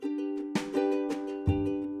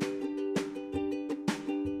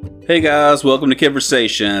Hey guys, welcome to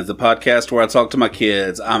Kidversations, the podcast where I talk to my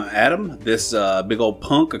kids. I'm Adam. This big old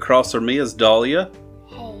punk across from me is Dahlia.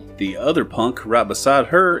 Hey. The other punk right beside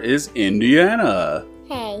her is Indiana.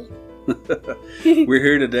 Hey. We're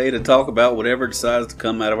here today to talk about whatever decides to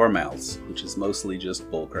come out of our mouths, which is mostly just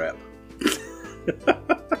bullcrap.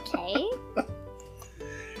 Okay.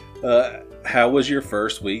 How was your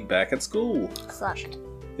first week back at school? Sucked.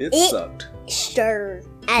 It sucked. Sure.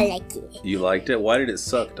 I like it. You liked it? Why did it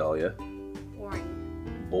suck, Dahlia?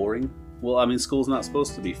 Boring. Boring? Well, I mean, school's not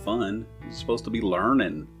supposed to be fun. It's supposed to be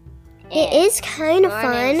learning. It is kind of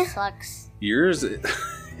fun. Sucks. Yours, it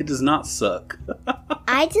does not suck.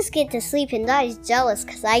 I just get to sleep, and Daddy's jealous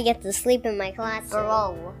because I get to sleep in my class.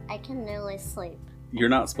 Bro, I can nearly sleep. You're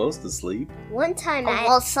not supposed to sleep. One time at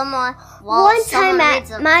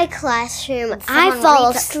my classroom, I fall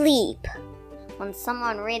asleep. When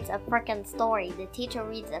someone reads a frickin' story, the teacher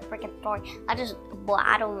reads a frickin' story, I do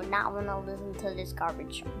not want to listen to this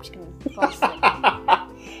garbage. I'm just gonna fall asleep.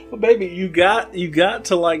 Well, baby, you got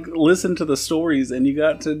to like listen to the stories, and you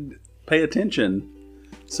got to pay attention,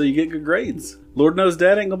 so you get good grades. Lord knows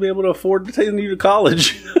Dad ain't gonna be able to afford to take you to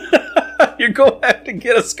college. You're gonna have to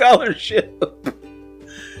get a scholarship.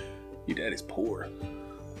 Your daddy's poor.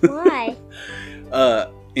 Why?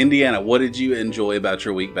 Indiana, what did you enjoy about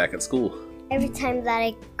your week back at school? Every time that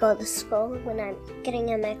I go to school, when I'm getting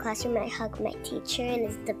in my classroom, I hug my teacher, and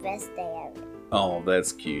it's the best day ever. Oh,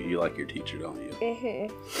 that's cute. You like your teacher, don't you?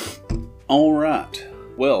 Mm-hmm. All right.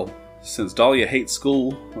 Well, since Dahlia hates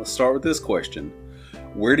school, let's start with this question.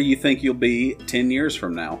 Where do you think you'll be 10 years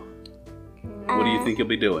from now? What do you think you'll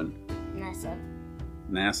be doing? NASA.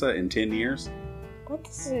 NASA in 10 years? What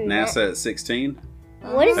is NASA at 16?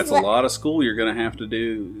 What is That's that? a lot of school you're going to have to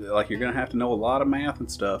do. Like, you're going to have to know a lot of math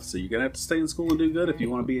and stuff. So you're going to have to stay in school and do good if you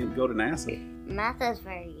want to go to NASA. Math is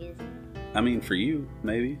very easy. I mean, for you,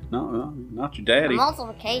 maybe. No, not your daddy.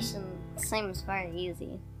 Multiplication seems very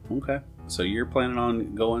easy. Okay. So you're planning on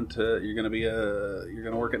you're going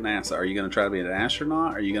to work at NASA. Are you going to try to be an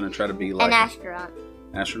astronaut? Or are you going to try to be like an astronaut?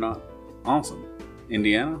 Astronaut? Awesome.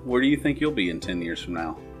 Indiana, where do you think you'll be in 10 years from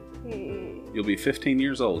now? You'll be 15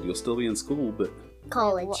 years old. You'll still be in school, but...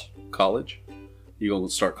 College. College? You going to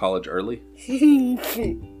start college early?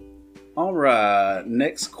 All right.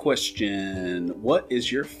 Next question. What is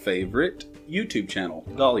your favorite YouTube channel?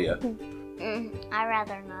 Dahlia? I'd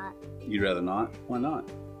rather not. You'd rather not? Why not?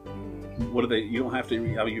 What do they... You don't have to...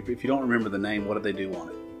 I mean, if you don't remember the name, what do they do on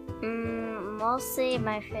it? Mostly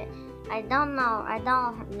my I don't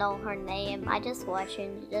know her name. I just watch her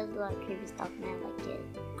and she does a lot of creepy stuff and I like it.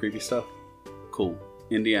 Creepy stuff? Cool.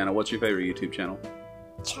 Indiana, what's your favorite YouTube channel?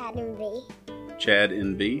 Chad and V. Chad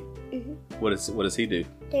and V? Mm-hmm. What does he do?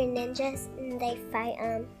 They're ninjas and they fight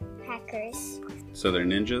hackers. So they're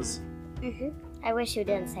ninjas? Mm-hmm. I wish you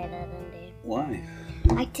didn't say that, Indy. Why?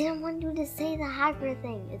 I didn't want you to say the hacker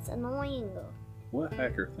thing. It's annoying. What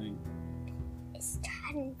hacker thing? It's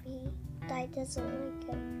Chad and V. Dad doesn't like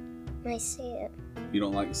it. I say it. You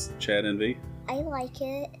don't like Chad and V? I like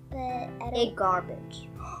it, but I don't... Ate garbage.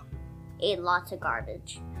 Ate lots of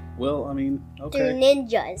garbage. Well, I mean, okay. They're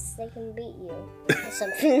ninjas. They can beat you. Or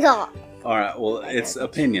something. No. Alright, well, it's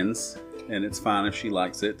opinions, and it's fine if she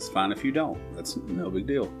likes it. It's fine if you don't. That's no big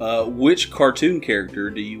deal. Which cartoon character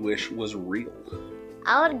do you wish was real?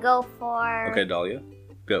 I would go for... Okay, Dahlia,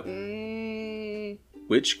 go.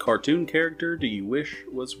 Which cartoon character do you wish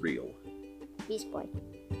was real? Beast Boy.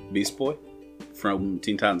 Beast Boy? From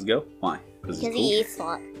Teen Titans Go? Why? Because he eats a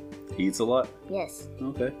lot. He eats a lot? Yes.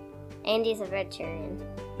 Okay. And he's a vegetarian.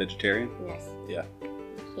 Vegetarian? Yes. Yeah.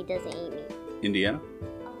 He doesn't eat meat. Indiana?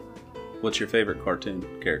 What's your favorite cartoon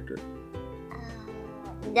character?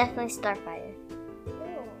 Definitely Starfire.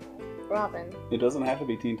 Robin. It doesn't have to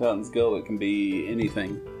be Teen Titans Go. It can be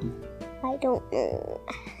anything. I don't know.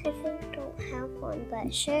 I really don't have one,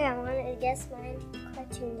 but sure, I want to guess mine.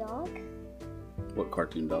 Cartoon Dog. What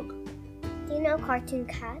cartoon dog? Do you know Cartoon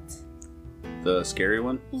Cat? The scary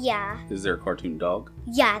one? Yeah. Is there a cartoon dog?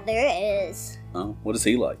 Yeah, there is. Oh, what is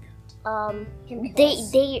he like?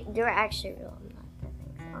 They're actually real.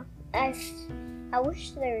 I think so. I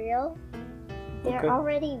wish they're real. They're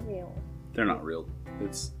already real. They're not real.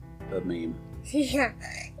 It's a meme. Yeah,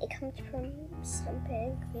 it comes from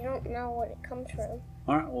something. We don't know what it comes from.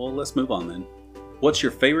 All right, well, let's move on then. What's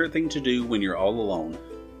your favorite thing to do when you're all alone?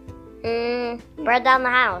 Burn down the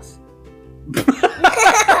house.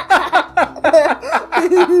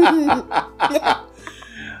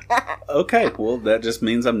 Okay, well, that just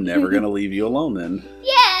means I'm never going to leave you alone then.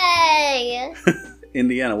 Yay!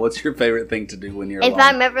 Indiana, what's your favorite thing to do when you're alone? If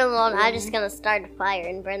I'm ever alone, I'm just going to start a fire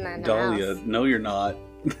and burn down the house. Dahlia, no you're not.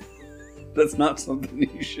 That's not something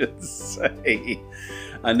you should say.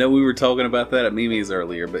 I know we were talking about that at Mimi's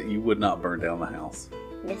earlier, but you would not burn down the house.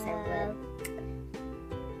 Yes, I would.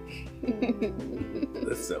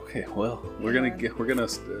 That's okay. Well, we're gonna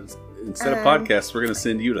instead of podcasts, we're gonna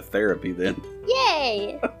send you to therapy then.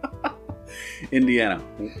 Yay! Indiana,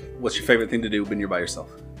 what's your favorite thing to do when you're by yourself?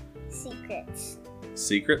 Secrets.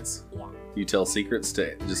 Secrets? Yeah. You tell secrets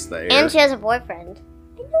to just the air? And she has a boyfriend.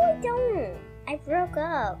 No, I don't. I broke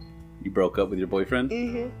up. You broke up with your boyfriend?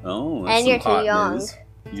 Mm-hmm. Oh, that's and you're some hot too young. news.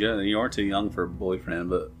 Yeah, you are too young for a boyfriend,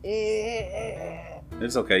 but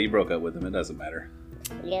it's okay. You broke up with him. It doesn't matter.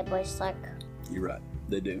 Yeah, boys suck. You're right.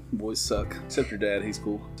 They do. Boys suck. Except your dad. He's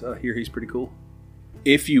cool. So I hear he's pretty cool.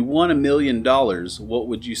 If you won $1 million, what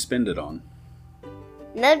would you spend it on?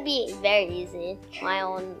 That'd be very easy. My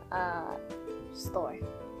own store.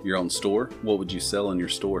 Your own store? What would you sell in your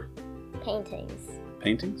store? Paintings.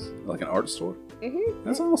 Paintings? Like an art store? Mm-hmm.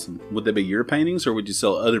 That's awesome. Would they be your paintings, or would you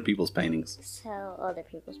sell other people's paintings? Sell other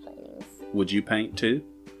people's paintings. Would you paint too?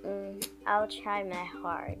 I'll try my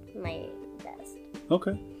best.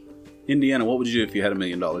 Okay. Indiana, what would you do if you had $1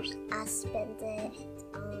 million? I spend it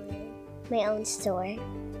on my own store.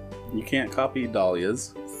 You can't copy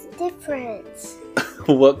Dahlia's. It's different.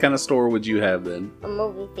 What kind of store would you have then? A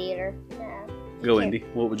movie theater. Yeah. Go, Indy.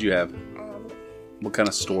 What would you have? What kind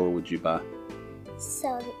of store would you buy?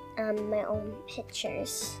 So, my own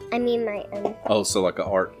pictures. I mean, my own. Oh, so like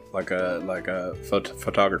a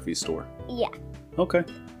photography store. Yeah. Okay.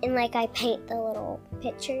 And I paint the little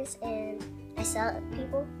pictures and I sell it to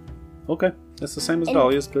people. Okay, that's the same as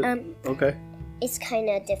Dahlia's, but okay. It's kind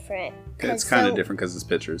of different. It's kind of different because it's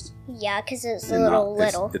pictures. Yeah, because it's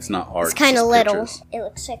little. It's not art. It's kind of little. Pictures. It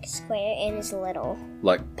looks like a square and it's little.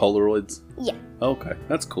 Like Polaroids? Yeah. Okay,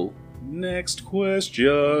 that's cool. Next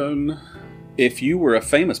question. If you were a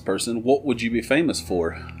famous person, what would you be famous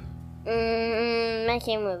for?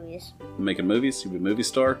 Making movies. Making movies? You'd be a movie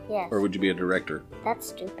star? Yes. Or would you be a director? That's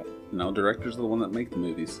stupid. No, directors are the one that make the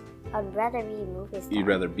movies. I'd rather be a movie star. You'd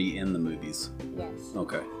rather be in the movies? Yes.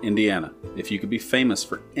 Okay. Indiana, if you could be famous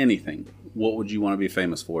for anything, what would you want to be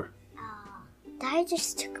famous for? That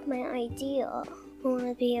just took my idea. I want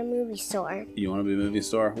to be a movie star. You want to be a movie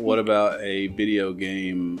star? What about a video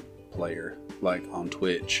game player, like on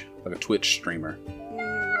Twitch, like a Twitch streamer?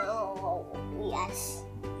 No. Yes.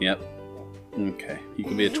 Yep. Okay. You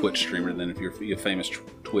could be a Twitch streamer then if you're a famous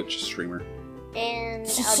Twitch streamer. And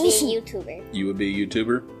I'll be a YouTuber. You would be a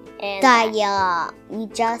YouTuber? And Daya, you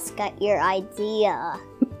just got your idea.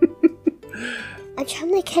 I'm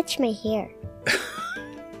trying to catch my hair.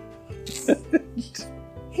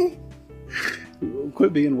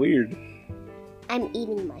 Quit being weird. I'm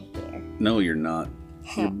eating my hair. No, you're not.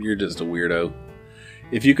 You're just a weirdo.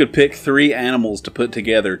 If you could pick 3 animals to put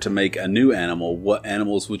together to make a new animal, what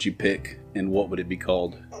animals would you pick and what would it be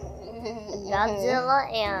called?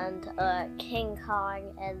 Godzilla and King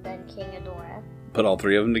Kong and then King Ghidorah. Put all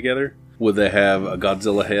 3 of them together? Would they have a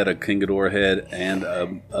Godzilla head, a King Ghidorah head, and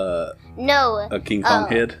a King Kong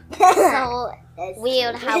head? So we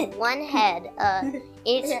would have one head,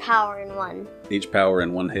 each power in one. Each power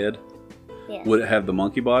in one head? Yes. Would it have the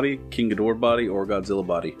monkey body, King Ghidorah body, or Godzilla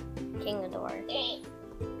body? King Ghidorah.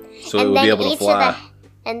 So it would be able to fly.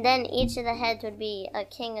 And then each of the heads would be a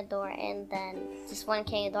King Ghidorah, and then just one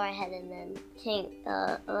King Ghidorah head, and then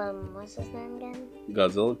what's his name again?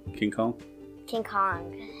 Godzilla? King Kong? King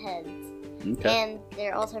Kong heads. Okay. And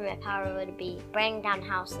their ultimate power would be bring down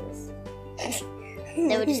houses.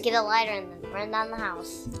 They would just get a lighter and then burn down the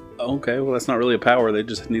house. Okay, well that's not really a power. They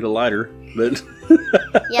just need a lighter. But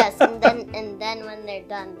yes, and then when they're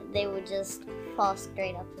done, they would just fall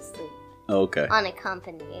straight up to sleep. Okay. On a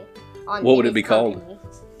company. On what would it be called?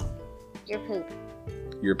 Your poop.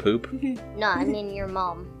 Your poop? No, I mean your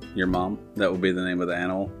mom. Your mom? That would be the name of the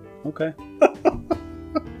animal. Okay.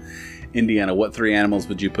 Indiana, what 3 animals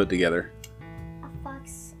would you put together? A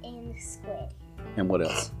fox and a squid. And what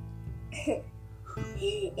else?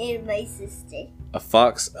 And my sister. A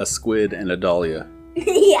fox, a squid, and a dahlia.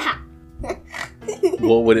 Yeah.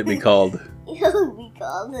 What would it be called? It would be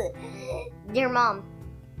called Your Mom.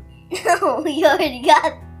 No, we already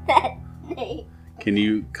got that name. Can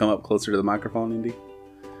you come up closer to the microphone, Indy?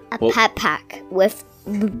 A pet pack with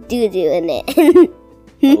doo-doo in it.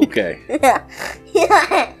 Okay.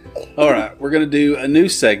 Alright, we're going to do a new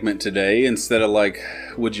segment today. Instead of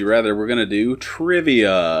Would You Rather, we're going to do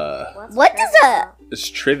trivia. What is that? It's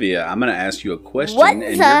trivia. I'm going to ask you a question. What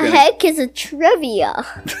the heck is a trivia?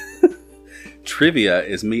 Trivia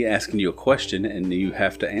is me asking you a question and you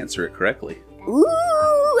have to answer it correctly. Ooh.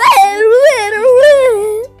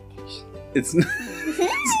 It's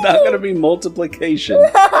not going to be multiplication.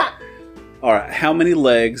 All right. How many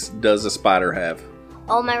legs does a spider have?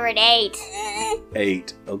 Oh my word, 8.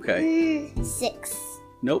 8. Okay. 6.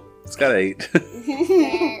 Nope. It's got 8.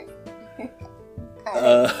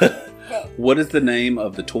 What is the name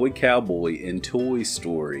of the toy cowboy in Toy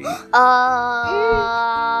Story?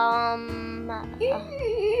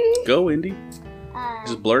 Go, Indy.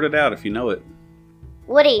 Just blurt it out if you know it.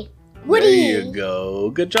 Woody. There you go.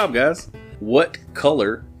 Good job, guys. What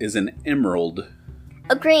color is an emerald?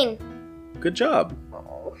 A green. Good job.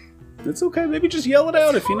 It's okay. Maybe just yell it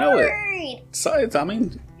out if you know it. Science, I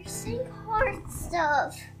mean. You're saying hard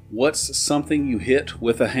stuff. What's something you hit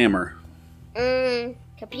with a hammer?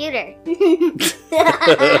 Computer. The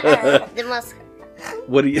most.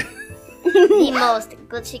 What do you? The most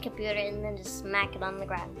glitchy computer, and then just smack it on the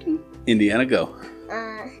ground. Indiana, go.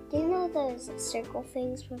 Do you know those circle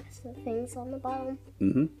things with the things on the bottom?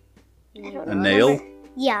 Mm-hmm. I don't know. A nail?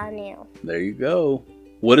 Yeah, a nail. There you go.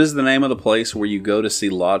 What is the name of the place where you go to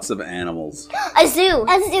see lots of animals? A zoo.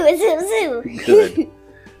 A zoo. Good.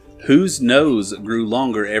 Whose nose grew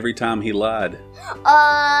longer every time he lied?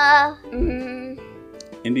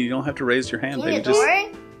 Indy, you don't have to raise your hand, baby.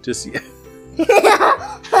 Just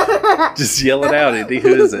just yell it out, Indy.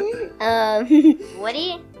 Who is it?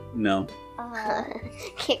 Woody? No.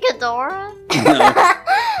 Kikadora?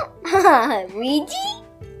 No. Luigi?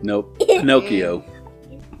 Nope. Pinocchio.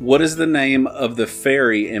 What is the name of the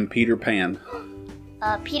fairy in Peter Pan?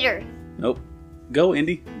 Peter. Nope. Go,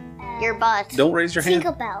 Indy. Your butt. Don't raise your hand.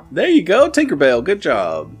 Tinkerbell. There you go, Tinkerbell. Good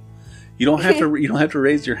job. You don't have to. You don't have to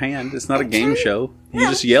raise your hand. It's not a game show. You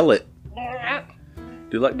just yell it.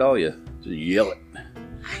 Do like Dahlia. Just yell it.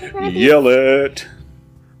 Yell it.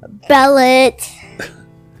 Bell it.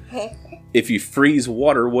 If you freeze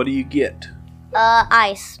water, what do you get?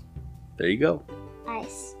 Ice. There you go.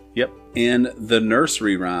 Ice. Yep. In the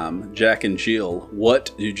nursery rhyme, Jack and Jill,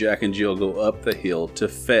 what do Jack and Jill go up the hill to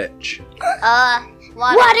fetch?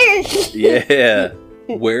 Water. Yeah.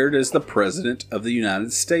 Where does the President of the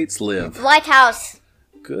United States live? White House.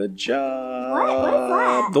 Good job. What is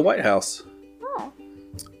that? The White House. Oh.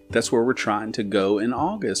 That's where we're trying to go in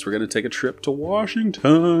August. We're going to take a trip to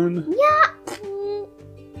Washington. Yeah.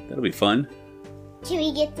 That'll be fun. Can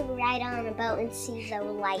we get to ride on a boat and see the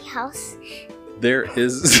lighthouse? There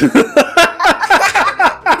is...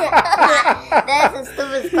 That's a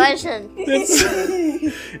stupid question.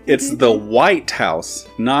 It's the White House,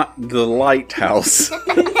 not the Lighthouse. You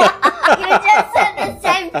just said the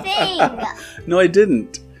same thing. No, I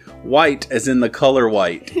didn't. White as in the color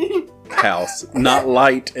white. House, not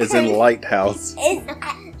light as in lighthouse.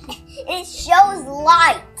 It shows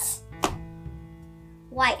light.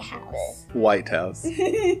 White House. White House.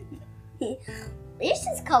 You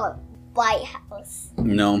just call it White House.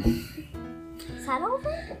 No. Is that all?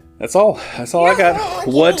 That's all. That's all I got.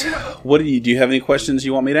 What do you have any questions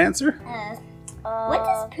you want me to answer? What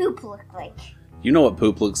does poop look like? You know what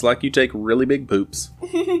poop looks like. You take really big poops.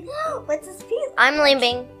 What's this poop? I'm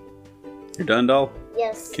leaving. You're done, doll?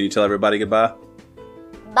 Yes. Can you tell everybody goodbye?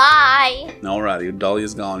 Bye. Alrighty,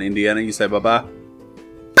 Dahlia's gone. Indiana, you say bye-bye?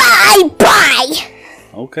 Bye.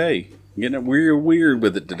 Okay. Getting it weird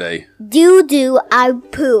with it today. Do I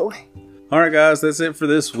poo. Alright guys, that's it for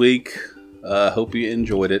this week. Hope you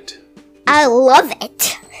enjoyed it. I love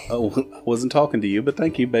it. Oh, I wasn't talking to you, but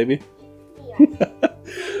thank you, baby.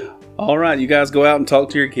 Alright, you guys go out and talk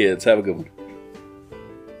to your kids. Have a good one.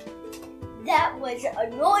 That was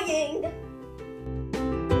annoying.